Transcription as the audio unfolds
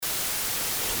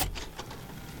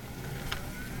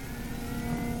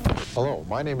Hello,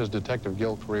 my name is Detective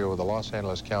Gil Carrillo of the Los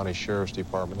Angeles County Sheriff's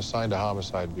Department assigned to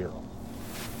Homicide Bureau.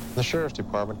 The Sheriff's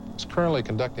Department is currently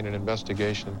conducting an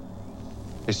investigation,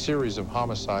 a series of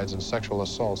homicides and sexual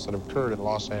assaults that have occurred in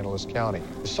Los Angeles County.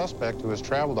 The suspect, who has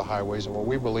traveled the highways in what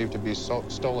we believe to be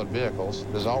stolen vehicles,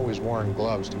 has always worn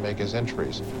gloves to make his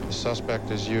entries. The suspect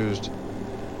has used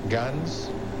guns,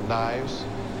 knives,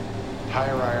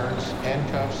 tire irons,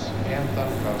 handcuffs, and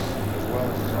thumb cuffs, as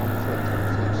well as his own foot to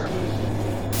inflict.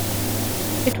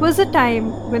 It was a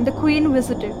time when the Queen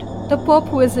visited, the Pope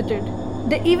visited,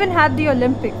 they even had the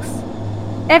Olympics.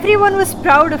 Everyone was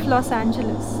proud of Los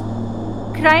Angeles.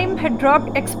 Crime had dropped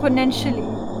exponentially.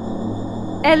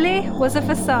 LA was a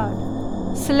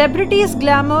facade. Celebrities,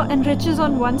 glamour, and riches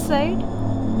on one side,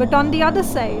 but on the other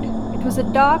side, it was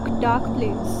a dark, dark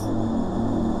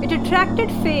place. It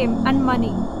attracted fame and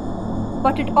money,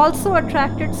 but it also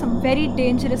attracted some very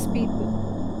dangerous people.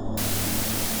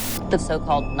 The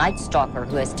so-called Night Stalker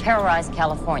who has terrorized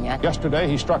California. Yesterday,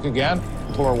 he struck again.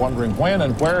 People are wondering when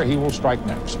and where he will strike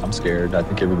next. I'm scared. I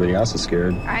think everybody else is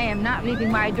scared. I am not leaving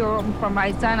my door open for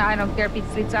my son. I don't care if he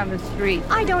sleeps on the street.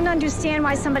 I don't understand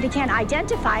why somebody can't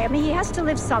identify him. He has to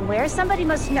live somewhere. Somebody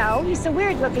must know. He's a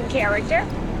weird-looking character.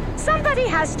 Somebody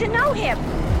has to know him.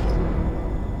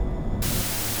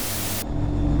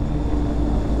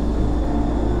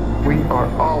 We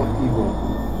are all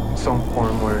evil in some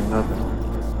form or another.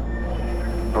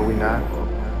 Are we not?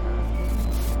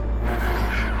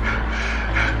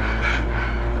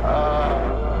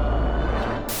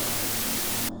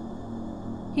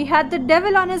 He had the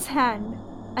devil on his hand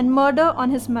and murder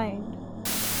on his mind.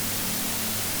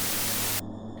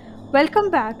 Welcome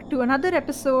back to another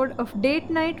episode of Date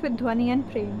Night with Dhwani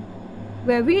and Prem,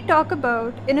 where we talk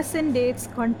about innocent dates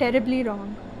gone terribly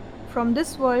wrong, from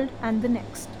this world and the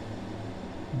next.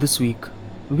 This week,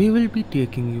 we will be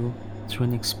taking you through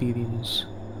an experience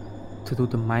through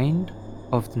the mind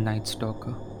of the Night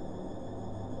Stalker.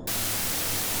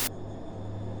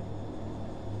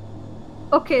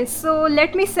 Okay, so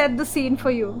let me set the scene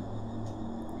for you.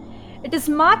 It is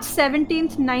March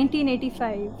 17th,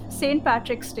 1985, St.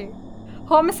 Patrick's Day.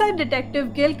 Homicide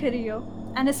detective Gil Carrillo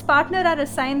and his partner are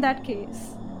assigned that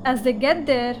case. As they get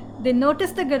there, they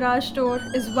notice the garage door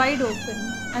is wide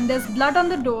open and there's blood on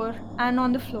the door and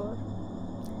on the floor.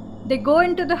 They go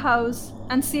into the house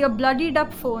and see a bloodied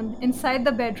up phone inside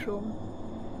the bedroom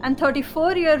and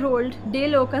 34-year-old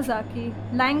Dale Okazaki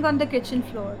lying on the kitchen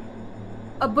floor,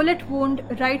 a bullet wound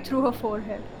right through her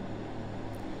forehead.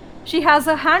 She has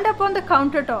her hand up on the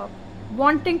countertop,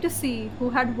 wanting to see who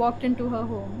had walked into her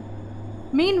home.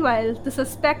 Meanwhile, the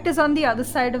suspect is on the other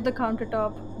side of the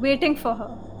countertop, waiting for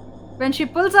her. When she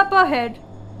pulls up her head,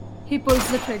 he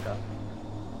pulls the trigger.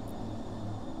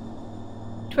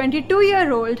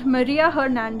 22-year-old Maria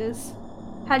Hernandez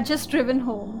had just driven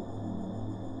home.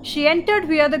 She entered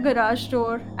via the garage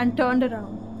door and turned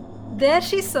around. There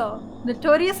she saw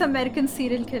notorious American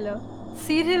serial killer,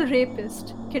 serial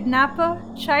rapist, kidnapper,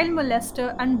 child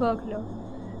molester, and burglar,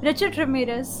 Richard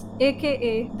Ramirez,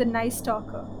 aka the Night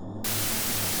Stalker.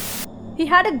 He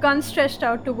had a gun stretched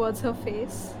out towards her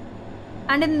face,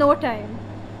 and in no time,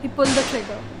 he pulled the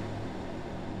trigger.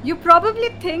 You probably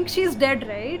think she's dead,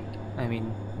 right? I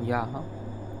mean, yeah, huh?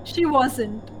 She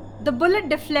wasn't. The bullet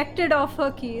deflected off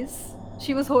her keys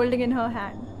she was holding in her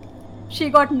hand. She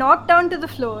got knocked down to the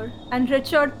floor, and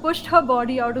Richard pushed her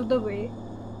body out of the way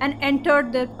and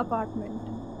entered the apartment.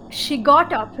 She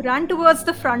got up, ran towards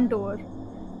the front door,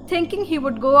 thinking he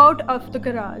would go out of the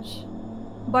garage.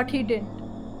 But he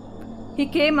didn't. He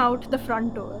came out the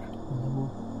front door.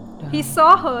 He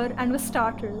saw her and was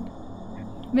startled.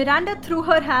 Miranda threw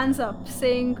her hands up,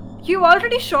 saying, "You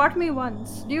already shot me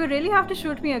once. Do you really have to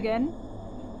shoot me again?"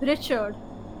 Richard,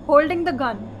 holding the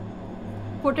gun,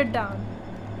 put it down.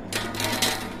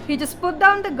 He just put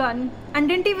down the gun and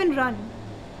didn't even run.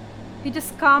 He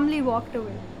just calmly walked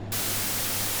away.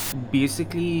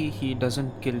 Basically, he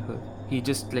doesn't kill her. He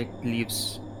just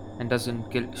leaves and doesn't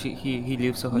kill. He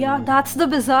leaves her. Yeah, alone. that's the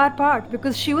bizarre part,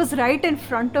 because she was right in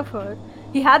front of her.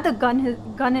 He had the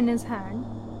gun in his hand.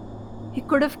 He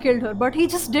could have killed her, but he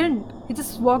just didn't. He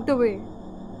just walked away.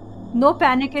 No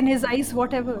panic in his eyes,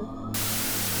 whatever.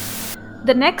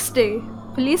 The next day,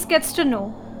 police gets to know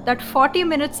that 40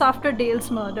 minutes after Dale's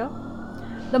murder,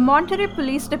 the Monterey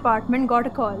Police Department got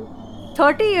a call.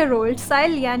 30-year-old Sai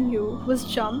Lian Yu was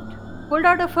jumped, pulled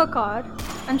out of her car,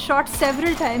 and shot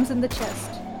several times in the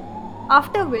chest.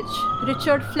 After which,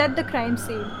 Richard fled the crime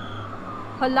scene.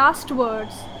 Her last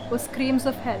words were screams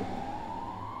of help.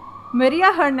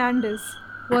 Maria Hernandez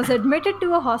was admitted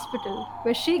to a hospital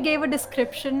where she gave a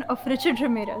description of Richard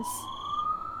Ramirez.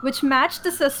 which matched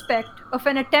the suspect of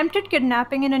an attempted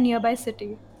kidnapping in a nearby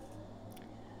city.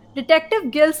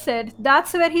 Detective Gill said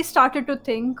that's where he started to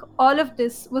think all of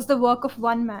this was the work of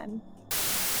one man.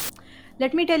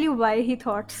 Let me tell you why he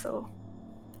thought so.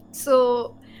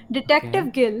 So,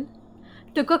 Detective Gill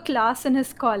took a class in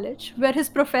his college where his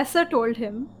professor told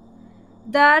him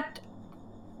that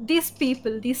these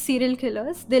people, these serial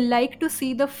killers, they like to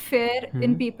see the fear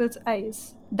in people's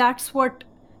eyes. That's what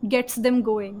gets them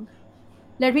going.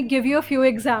 Let me give you a few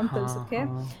examples, okay?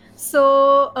 So,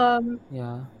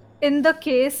 Yeah. in the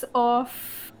case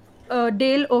of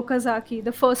Dale Okazaki,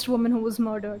 the first woman who was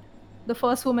murdered, the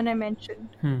first woman I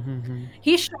mentioned,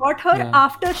 he shot her Yeah.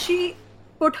 after she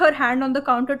put her hand on the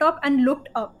countertop and looked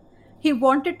up. He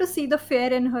wanted to see the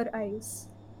fear in her eyes,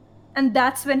 and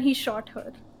that's when he shot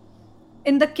her.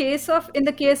 In the case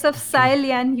of Sai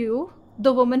Lian Yu,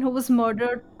 the woman who was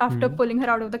murdered after pulling her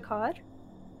out of the car,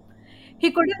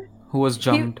 he could have Who was he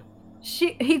jumped?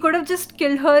 he could have just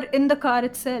killed her in the car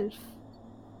itself.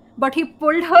 But he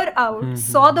pulled her out,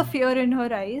 saw the fear in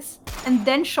her eyes, and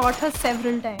then shot her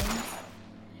several times.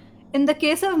 In the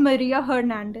case of Maria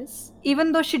Hernandez,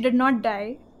 even though she did not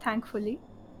die, thankfully,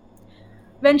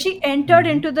 when she entered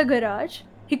into the garage,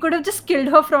 he could have just killed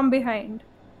her from behind.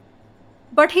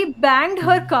 But he banged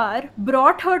her car,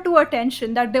 brought her to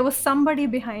attention that there was somebody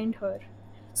behind her,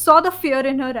 saw the fear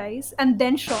in her eyes, and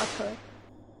then shot her.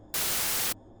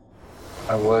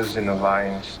 I was in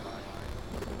alliance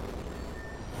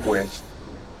with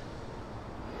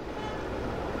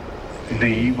the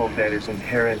evil that is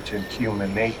inherent in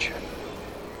human nature.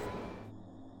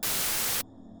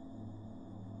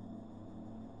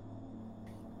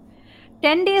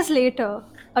 Ten days later,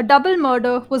 a double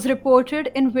murder was reported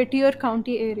in Whittier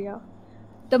County area.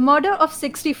 The murder of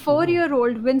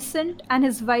 64-year-old Vincent and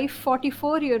his wife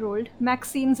 44-year-old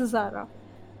Maxine Zazzara.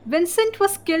 Vincent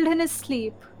was killed in his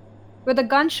sleep with a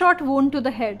gunshot wound to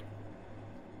the head.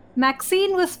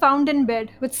 Maxine was found in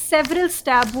bed with several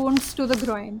stab wounds to the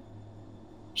groin.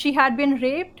 She had been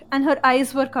raped and her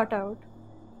eyes were cut out.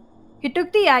 He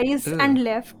took the eyes and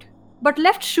left, but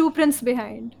left shoe prints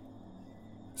behind.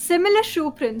 Similar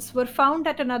shoe prints were found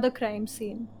at another crime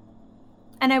scene.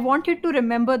 And I want you to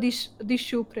remember these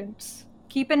shoe prints.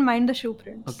 Keep in mind the shoe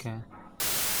prints. Okay.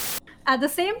 At the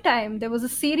same time, there was a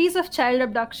series of child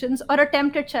abductions or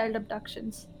attempted child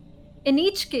abductions. In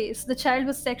each case, the child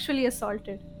was sexually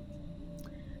assaulted.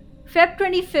 Feb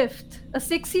 25th, a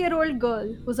 6-year-old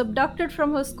girl was abducted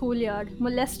from her schoolyard,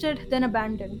 molested, then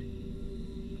abandoned.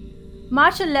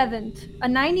 March 11th, a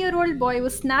 9-year-old boy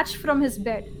was snatched from his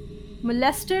bed,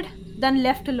 molested, then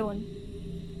left alone.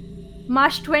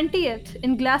 March 20th,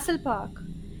 in Glassell Park,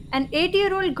 an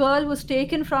 8-year-old girl was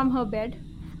taken from her bed,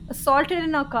 assaulted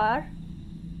in a car,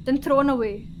 then thrown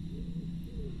away.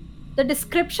 The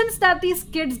descriptions that these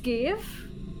kids gave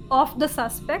of the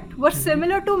suspect were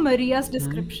similar to Maria's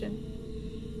description.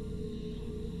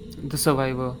 The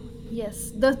survivor.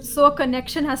 Yes, so a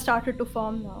connection has started to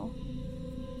form now.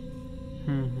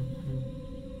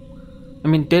 I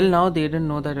mean, till now they didn't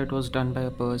know that it was done by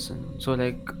a person. So,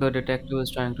 like, the detective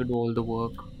was trying to do all the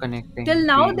work, connecting. Till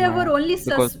now, being there were more- only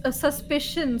because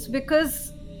suspicions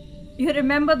because you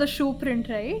remember the shoe print,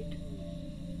 right?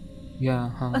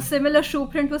 yeah, A similar shoe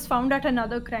print was found at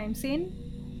another crime scene.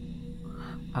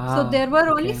 So there were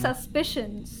only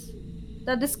suspicions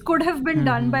that this could have been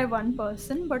done by one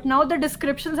person, but now the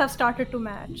descriptions have started to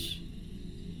match.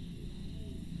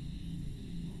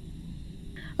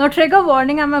 Now, trigger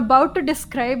warning, I'm about to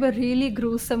describe a really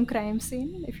gruesome crime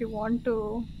scene. If you want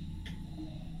to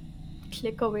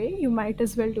click away, you might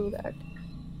as well do that.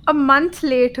 A month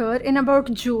later, in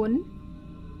about June,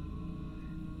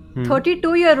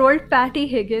 32-year-old Patty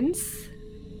Higgins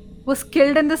was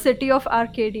killed in the city of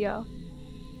Arcadia.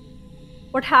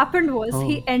 What happened was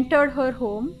he entered her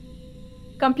home,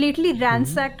 completely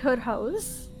ransacked her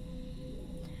house,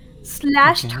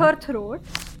 slashed her throat,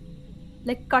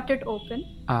 like cut it open,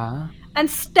 and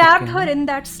stabbed her in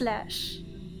that slash.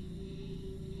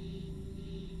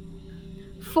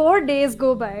 4 days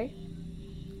go by,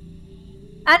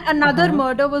 and another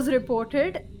murder was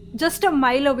reported just a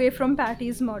mile away from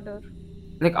Patty's murder.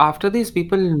 Like, after these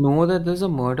people know that there's a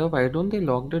murder, why don't they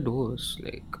lock the doors?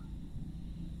 Like,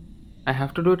 I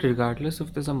have to do it regardless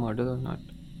if there's a murder or not.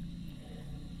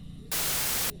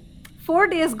 4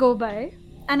 days go by,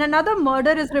 and another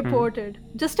murder is reported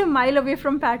just a mile away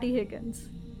from Patty Higgins.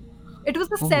 It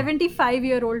was a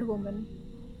 75-year-old woman.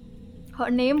 Her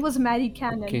name was Mary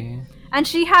Cannon, and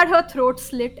she had her throat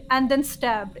slit and then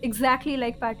stabbed, exactly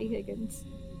like Patty Higgins.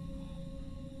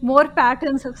 More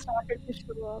patterns have started to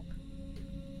show up.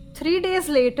 3 days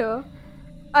later,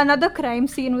 another crime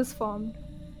scene was formed.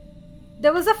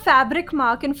 There was a fabric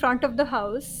mark in front of the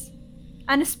house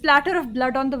and a splatter of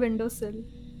blood on the windowsill.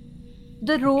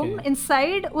 The room Okay.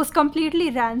 inside was completely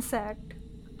ransacked.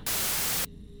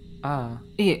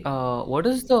 What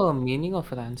is the meaning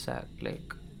of ransack?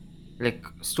 Like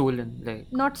stolen,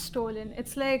 like. Not stolen.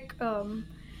 It's like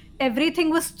everything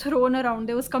was thrown around.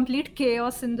 There was complete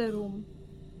chaos in the room.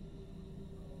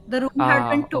 The room had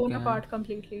been torn Okay. apart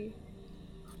completely.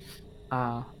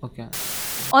 Okay.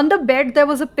 On the bed, there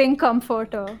was a pink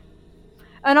comforter.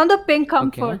 And on the pink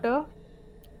Okay. comforter,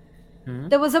 Hmm.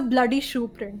 there was a bloody shoe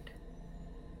print.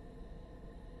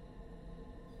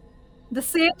 The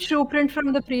same shoe print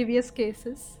from the previous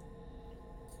cases.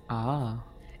 Ah.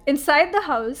 Inside the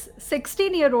house,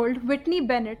 16-year-old Whitney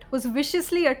Bennett was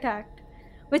viciously attacked,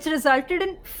 which resulted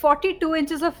in 42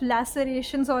 inches of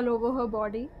lacerations all over her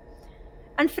body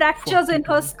and fractures in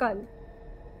her 42. skull.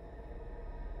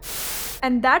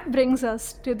 And that brings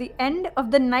us to the end of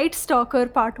the Night Stalker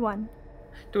Part 1.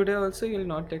 Today also you'll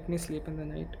not let me sleep in the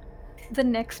night. The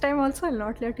next time also I'll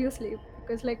not let you sleep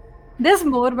because there's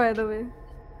more, by the way.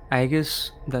 I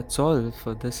guess that's all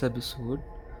for this episode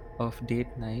of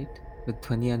Date Night with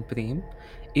Dhwani and Prem.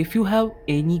 If you have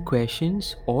any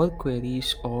questions or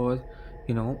queries or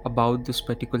about this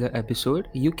particular episode,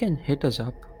 you can hit us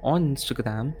up on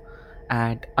Instagram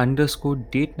at underscore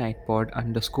date night pod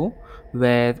underscore,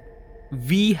 where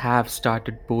we have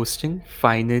started posting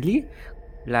finally.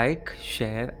 Like,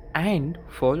 share, and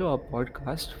follow our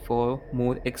podcast for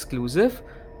more exclusive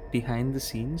behind the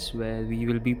scenes where we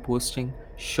will be posting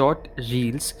short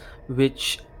reels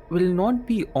which will not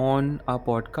be on our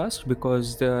podcast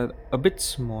because they're a bit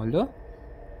smaller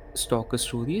stalker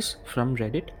stories from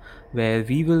Reddit, where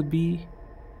we will be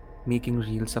making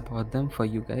reels about them for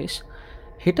you guys.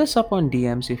 Hit us up on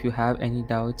DMs if you have any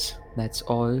doubts. That's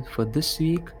all for this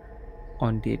week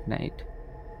on Date Night.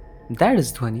 That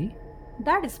is Dhwani.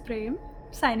 That is Prem,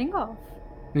 signing off.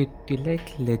 Wait, you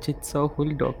legit saw a whole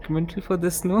documentary for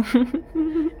this, no?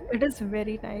 It is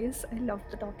very nice. I love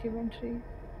the documentary.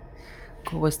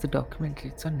 Go watch the documentary.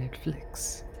 It's on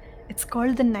Netflix. It's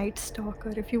called The Night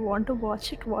Stalker. If you want to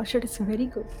watch it, watch it. It's very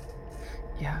good.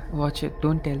 Yeah, watch it.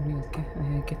 Don't tell me, okay?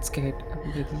 I get scared.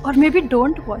 Or maybe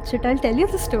don't watch it. I'll tell you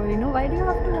the story. No, why do you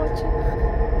have to watch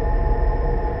it?